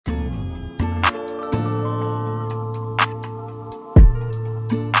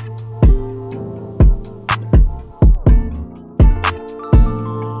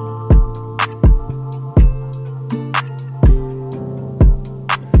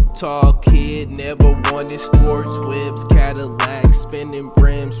Tall kid, never wanted sports whips, Cadillacs, spinning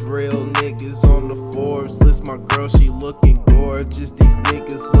brims, real niggas on the Forbes list. My girl, she looking gorgeous. These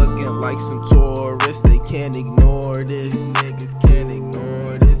niggas looking like some tourists. They can't ignore this. These niggas can't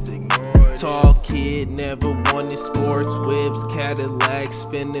ignore this. Tall kid, never wanted sports whips, Cadillacs,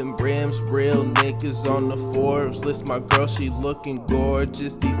 spinning brims, real niggas on the Forbes list. My girl, she looking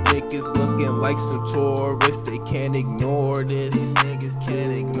gorgeous. These niggas looking like some tourists. They can't ignore this. These niggas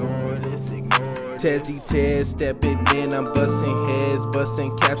can't ignore this. Tezz stepping in, I'm busting heads,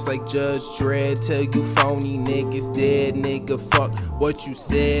 busting caps like Judge Dredd. Tell you phony niggas dead, nigga, fuck what you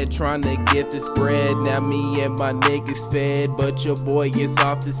said. Tryna get this bread, now me and my niggas fed, but your boy is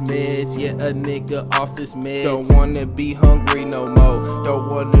off his meds. Yeah, a nigga off his meds. Don't wanna be hungry no more, don't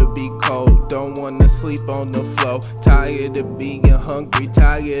wanna be cold, don't wanna sleep on the floor. Tired of being hungry,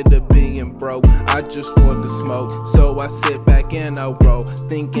 tired of being broke. I just wanna smoke, so I sit back and I roll,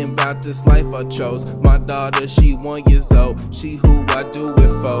 thinking about this life I chose. My daughter, she 1 year old, she who I do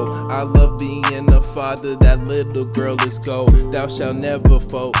it for. I love being a father, that little girl is gold. Thou shalt never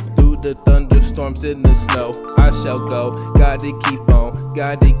fall through the thunderstorms in the snow. I shall go, gotta keep on,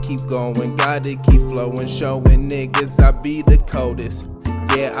 gotta keep going, gotta keep flowing, showing niggas I be the coldest.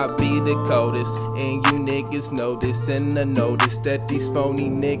 Yeah, I be the coldest, and you niggas know this. And I notice that these phony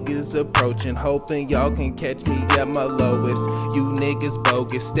niggas approaching, hoping y'all can catch me at my lowest. You niggas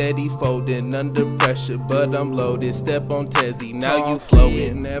bogus, steady folding under pressure, but I'm loaded. Step on Tezz, now you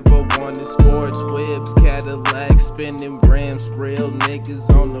floating. Never wanted sports whips, Cadillacs, spinning brims, real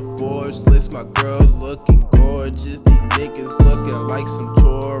niggas on the Forbes list. My girl looking gorgeous. These niggas looking like some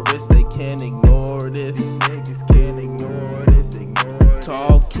tourists. They can't ignore this. These niggas can't ignore this.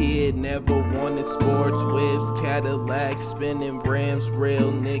 Tall kid, never wanted sports whips, Cadillacs, spinning brims,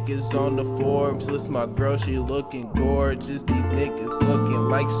 real niggas on the Forbes list. My girl, she looking gorgeous. These niggas looking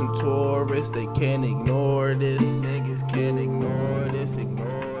like some tourists. They can't ignore this.